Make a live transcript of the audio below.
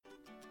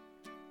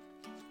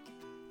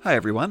Hi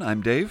everyone,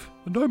 I'm Dave.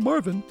 And I'm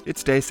Marvin.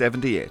 It's day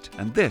 78,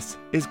 and this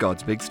is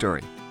God's Big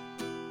Story.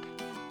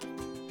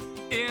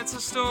 It's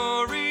a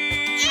story.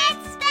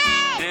 It's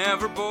big.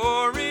 Never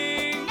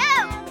boring.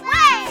 No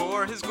way.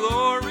 For His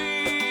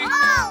glory.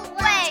 Always.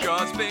 It's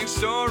God's big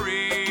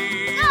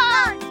story.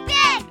 God's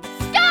big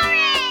story.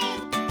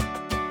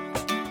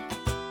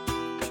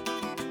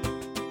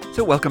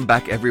 So welcome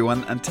back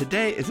everyone, and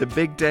today is a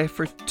big day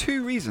for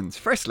two reasons.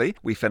 Firstly,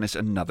 we finish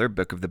another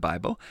book of the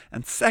Bible,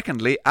 and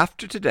secondly,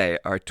 after today,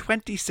 our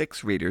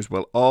 26 readers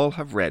will all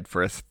have read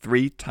for us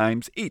 3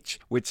 times each,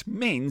 which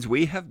means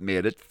we have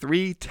made it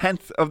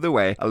 3/10 of the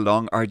way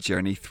along our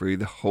journey through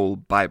the whole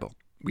Bible.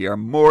 We are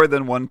more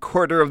than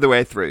 1/4 of the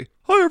way through.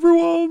 Hi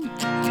everyone.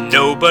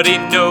 Nobody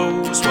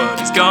knows what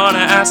he's gonna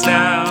ask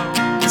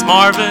now. It's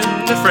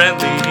Marvin, the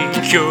friendly,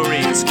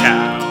 curious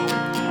cow.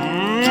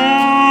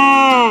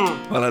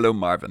 Well, hello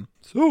Marvin.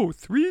 So,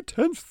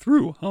 3/10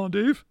 through, huh,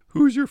 Dave?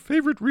 Who's your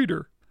favorite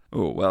reader?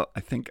 Oh, well,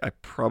 I think I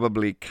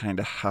probably kind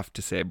of have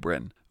to say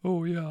Bryn.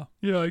 Oh, yeah.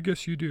 Yeah, I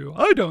guess you do.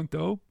 I don't,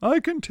 though. I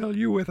can tell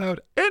you without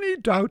any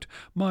doubt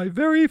my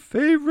very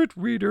favorite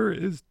reader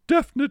is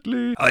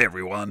definitely... Hi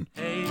everyone.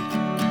 Hey,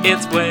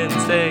 it's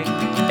Wednesday.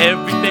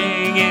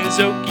 Everything is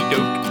okie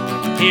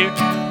doke. Here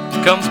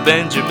comes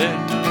Benjamin,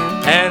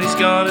 and he's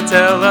gonna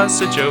tell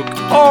us a joke.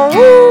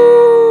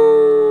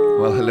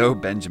 Well, hello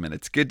Benjamin.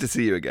 It's good to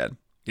see you again.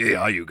 Yeah,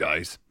 hi you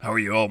guys. How are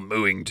you all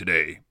mooing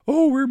today?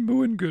 Oh, we're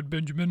mooing good,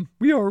 Benjamin.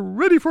 We are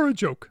ready for a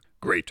joke.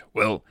 Great.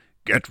 Well,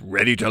 get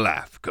ready to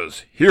laugh,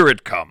 'cause here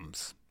it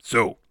comes.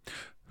 So,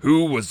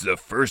 who was the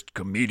first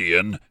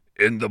comedian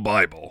in the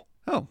Bible?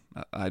 Oh,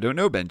 I don't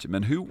know,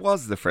 Benjamin. Who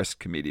was the first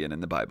comedian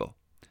in the Bible?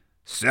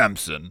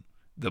 Samson.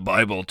 The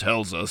Bible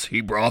tells us he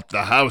brought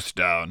the house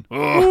down. He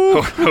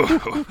brought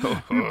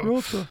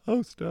the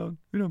house down.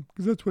 You know,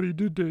 because that's what he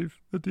did, Dave,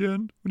 at the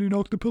end, when he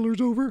knocked the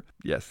pillars over.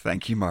 Yes,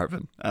 thank you,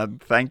 Marvin.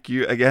 And thank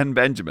you again,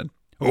 Benjamin.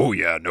 Oh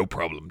yeah, no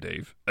problem,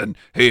 Dave. And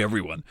hey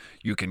everyone,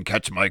 you can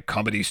catch my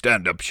comedy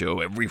stand-up show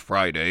every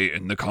Friday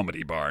in the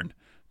Comedy Barn.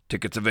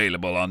 Tickets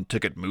available on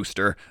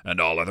Ticketmaster and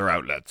all other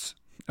outlets.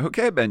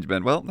 Okay,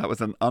 Benjamin. Well, that was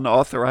an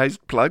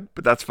unauthorized plug,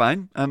 but that's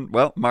fine. And,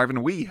 well,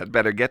 Marvin, we had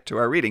better get to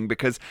our reading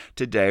because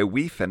today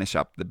we finish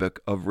up the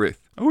book of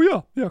Ruth. Oh,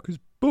 yeah, because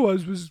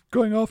Boaz was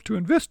going off to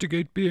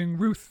investigate being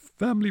Ruth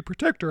family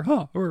protector,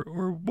 huh?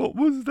 Or what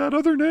was that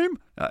other name?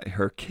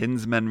 Her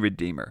kinsman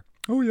redeemer.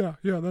 Oh, yeah,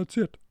 that's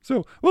it.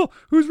 So, well,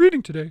 who's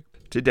reading today?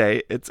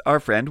 Today, it's our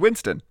friend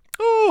Winston.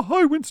 Oh,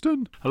 hi,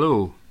 Winston.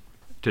 Hello.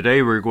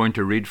 Today we're going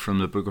to read from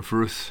the book of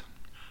Ruth,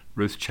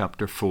 Ruth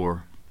chapter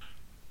 4.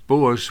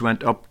 Boaz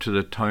went up to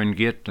the town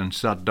gate and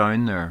sat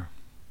down there.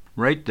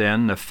 Right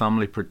then the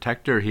family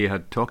protector he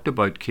had talked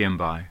about came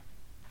by.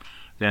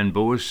 Then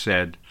Boaz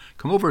said,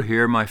 "Come over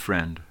here, my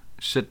friend.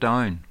 Sit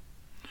down."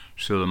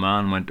 So the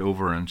man went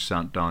over and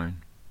sat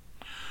down.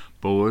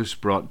 Boaz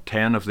brought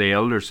 10 of the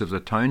elders of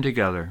the town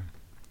together.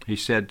 He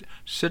said,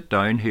 "Sit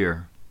down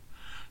here."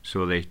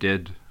 So they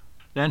did.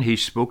 Then he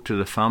spoke to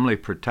the family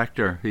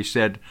protector. He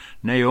said,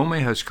 "Naomi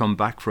has come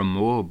back from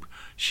Moab.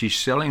 She's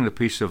selling the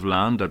piece of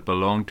land that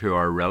belonged to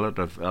our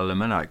relative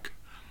Elimelech.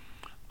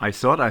 I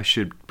thought I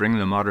should bring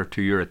the matter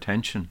to your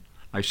attention.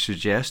 I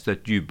suggest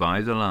that you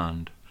buy the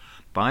land.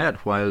 Buy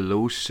it while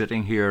those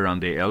sitting here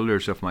and the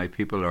elders of my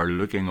people are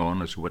looking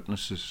on as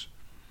witnesses.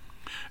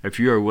 If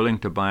you are willing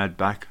to buy it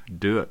back,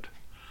 do it.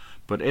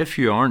 But if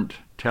you aren't,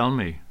 tell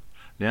me.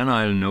 Then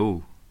I'll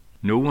know.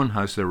 No one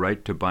has the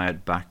right to buy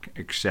it back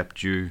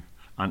except you,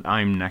 and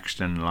I'm next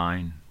in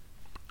line."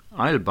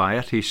 "I'll buy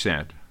it," he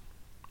said.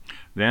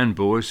 Then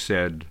Boaz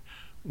said,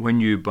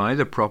 "When you buy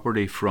the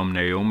property from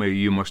Naomi,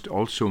 you must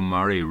also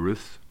marry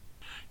Ruth.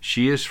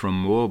 She is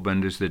from Moab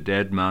and is the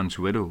dead man's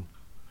widow.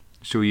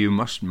 So you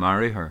must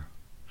marry her.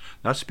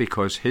 That's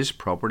because his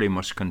property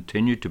must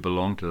continue to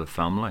belong to the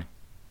family."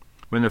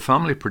 When the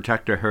family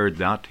protector heard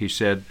that, he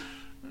said,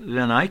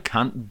 "Then I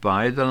can't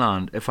buy the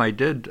land. If I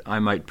did, I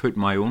might put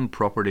my own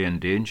property in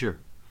danger.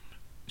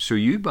 So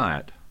you buy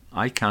it.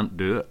 I can't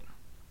do it."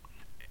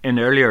 In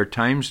earlier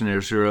times in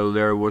Israel,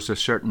 there was a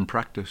certain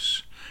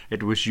practice.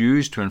 It was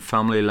used when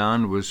family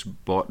land was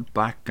bought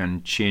back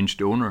and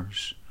changed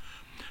owners.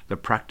 The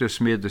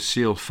practice made the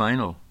sale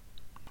final.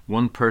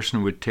 One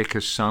person would take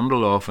his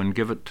sandal off and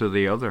give it to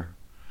the other.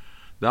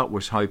 That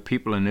was how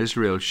people in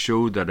Israel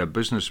showed that a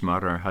business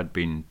matter had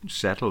been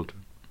settled.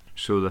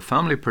 So the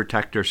family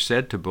protector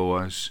said to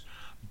Boaz,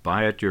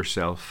 "Buy it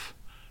yourself."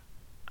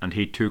 And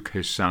he took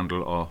his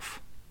sandal off.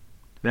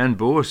 Then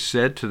Boaz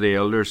said to the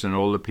elders and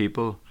all the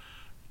people,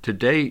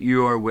 "Today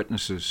you are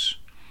witnesses.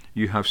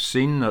 You have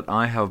seen that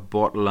I have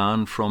bought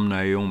land from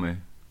Naomi.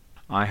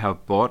 I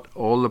have bought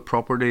all the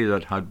property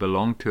that had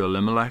belonged to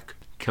Elimelech,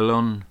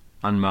 Chilion,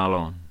 and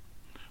Mahlon.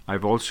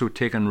 I've also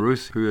taken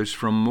Ruth, who is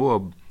from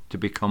Moab, to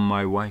become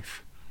my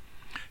wife.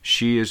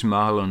 She is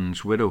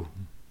Mahlon's widow.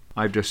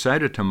 I've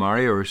decided to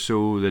marry her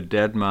so the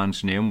dead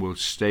man's name will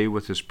stay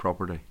with his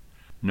property.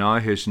 Now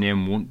his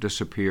name won't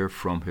disappear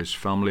from his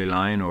family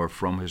line or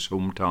from his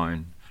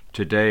hometown.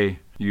 Today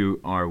you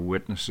are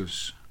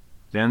witnesses."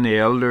 Then the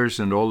elders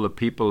and all the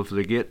people of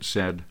the gate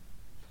said,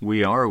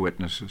 We are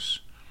witnesses.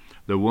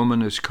 The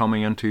woman is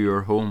coming into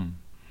your home.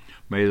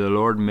 May the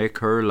Lord make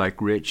her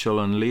like Rachel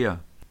and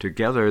Leah.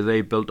 Together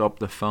they built up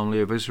the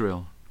family of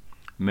Israel.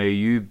 May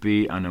you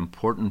be an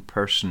important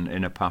person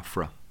in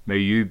Epaphra. May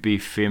you be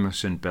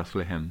famous in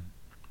Bethlehem.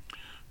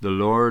 The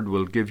Lord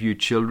will give you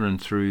children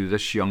through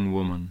this young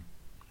woman.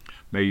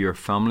 May your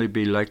family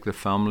be like the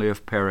family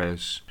of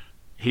Perez.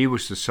 He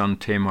was the son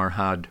Tamar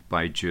had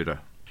by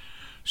Judah.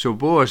 So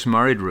Boaz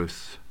married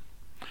Ruth.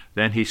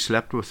 Then he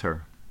slept with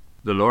her.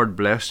 The Lord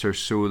blessed her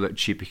so that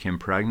she became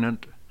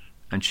pregnant,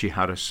 and she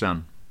had a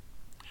son.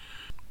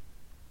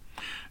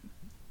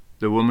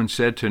 The woman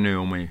said to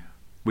Naomi,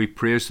 "We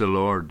praise the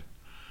Lord.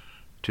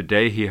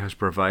 Today he has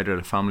provided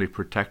a family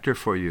protector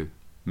for you.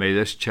 May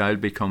this child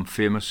become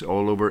famous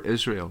all over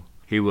Israel.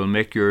 He will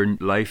make your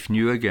life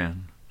new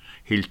again.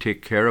 He'll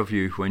take care of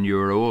you when you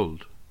are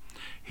old.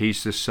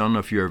 He's the son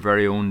of your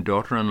very own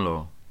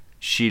daughter-in-law.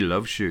 She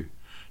loves you.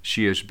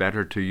 She is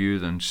better to you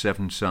than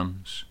 7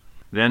 sons."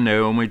 Then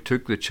Naomi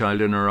took the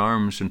child in her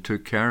arms and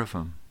took care of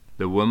him.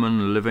 The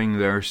woman living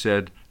there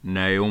said,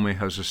 "Naomi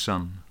has a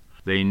son."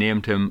 They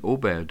named him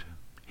Obed.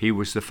 He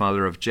was the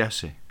father of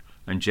Jesse,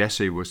 and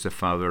Jesse was the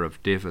father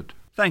of David.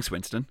 Thanks,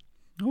 Winston.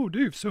 Oh,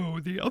 Dave, so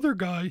the other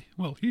guy,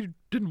 well, he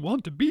didn't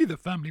want to be the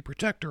family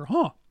protector,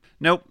 huh?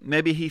 Nope,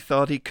 maybe he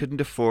thought he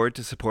couldn't afford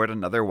to support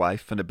another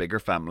wife and a bigger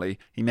family.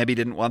 He maybe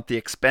didn't want the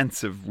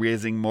expense of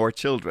raising more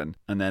children,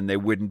 and then they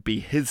wouldn't be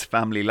his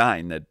family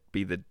line, they'd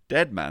be the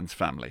dead man's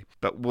family.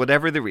 But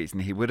whatever the reason,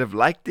 he would have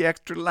liked the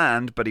extra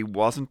land, but he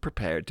wasn't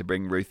prepared to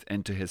bring Ruth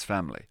into his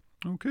family.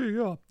 Okay,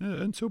 yeah,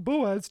 and so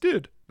Boaz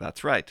did.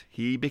 That's right.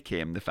 He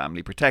became the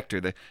family protector,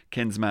 the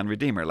kinsman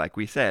redeemer, like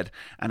we said.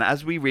 And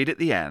as we read at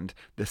the end,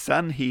 the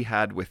son he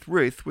had with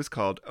Ruth was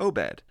called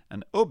Obed.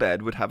 And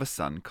Obed would have a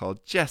son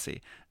called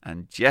Jesse.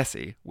 And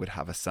Jesse would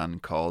have a son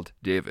called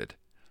David.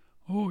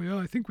 Oh, yeah,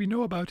 I think we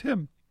know about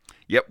him.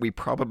 Yep, we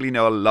probably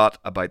know a lot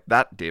about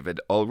that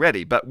David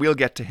already, but we'll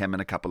get to him in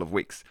a couple of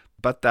weeks.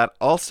 But that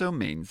also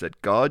means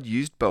that God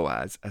used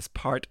Boaz as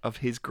part of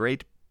his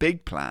great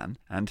big plan,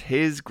 and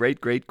his great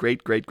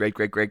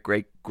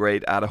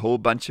add a whole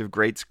bunch of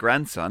greats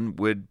grandson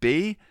would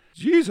be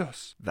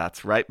Jesus.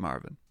 That's right,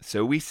 Marvin.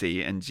 So we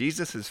see in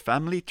Jesus'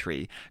 family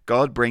tree,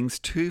 God brings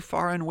 2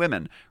 foreign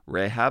women,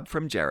 Rahab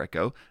from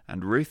Jericho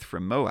and Ruth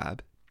from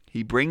Moab.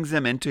 He brings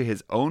them into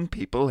his own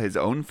people, his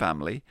own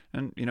family.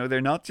 And, they're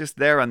not just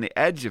there on the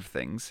edge of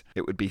things.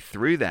 It would be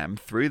through them,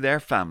 through their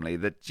family,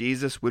 that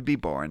Jesus would be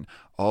born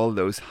all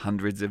those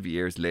hundreds of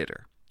years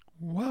later.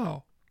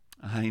 Wow.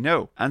 I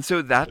know. And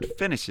so that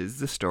finishes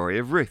the story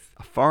of Ruth,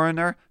 a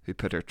foreigner who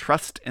put her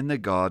trust in the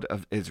God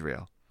of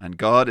Israel. And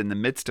God, in the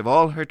midst of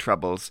all her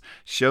troubles,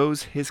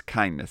 shows his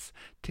kindness,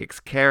 takes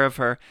care of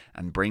her,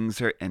 and brings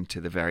her into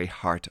the very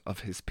heart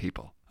of his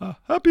people. A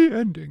happy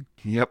ending.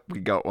 Yep, we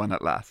got one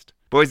at last.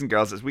 Boys and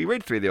girls, as we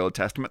read through the Old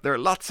Testament, there are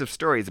lots of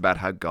stories about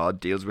how God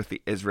deals with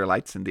the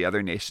Israelites and the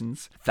other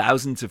nations.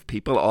 Thousands of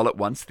people all at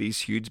once,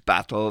 these huge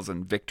battles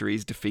and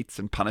victories, defeats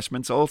and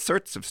punishments, all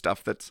sorts of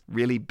stuff that's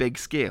really big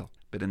scale.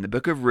 But in the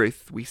book of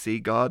Ruth, we see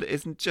God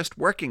isn't just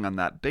working on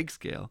that big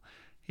scale.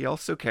 He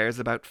also cares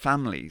about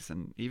families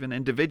and even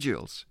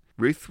individuals.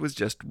 Ruth was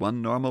just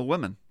one normal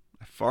woman,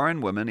 a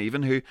foreign woman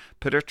even who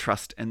put her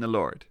trust in the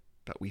Lord.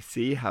 But we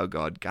see how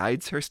God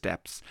guides her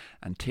steps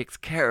and takes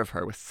care of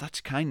her with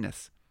such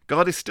kindness.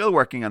 God is still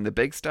working on the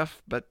big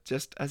stuff, but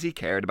just as he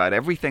cared about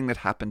everything that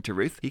happened to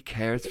Ruth, he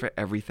cares for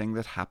everything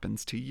that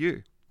happens to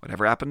you.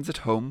 Whatever happens at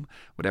home,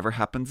 whatever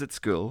happens at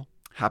school,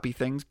 happy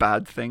things,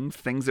 bad things,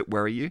 things that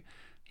worry you,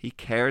 he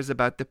cares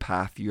about the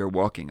path you're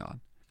walking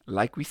on.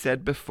 Like we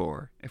said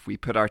before, if we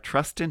put our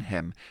trust in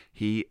him,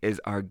 he is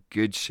our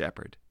good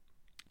shepherd.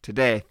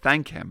 Today,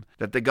 thank him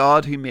that the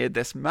God who made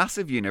this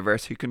massive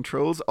universe, who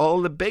controls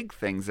all the big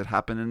things that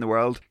happen in the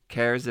world,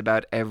 cares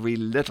about every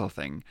little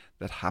thing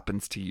that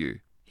happens to you.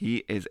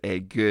 He is a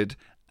good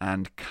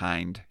and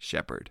kind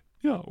shepherd.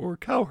 Yeah, or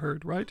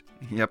cowherd, right?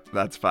 Yep,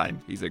 that's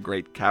fine. He's a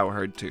great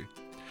cowherd too.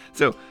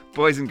 So,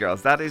 boys and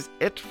girls, that is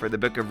it for the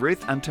book of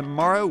Ruth, and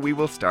tomorrow we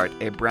will start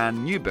a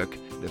brand new book,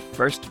 the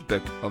first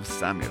book of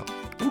Samuel.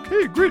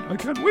 Okay, great. I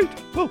can't wait.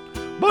 Well,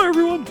 bye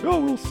everyone. Yeah,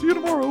 we'll see you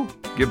tomorrow.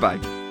 Goodbye.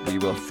 We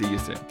will see you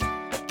soon.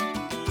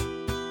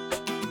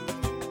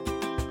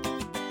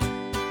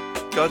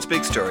 God's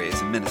Big Story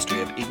is a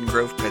ministry of Eden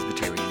Grove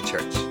Presbyterian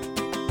Church.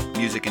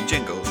 Music and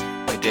jingles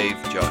by Dave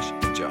Josh.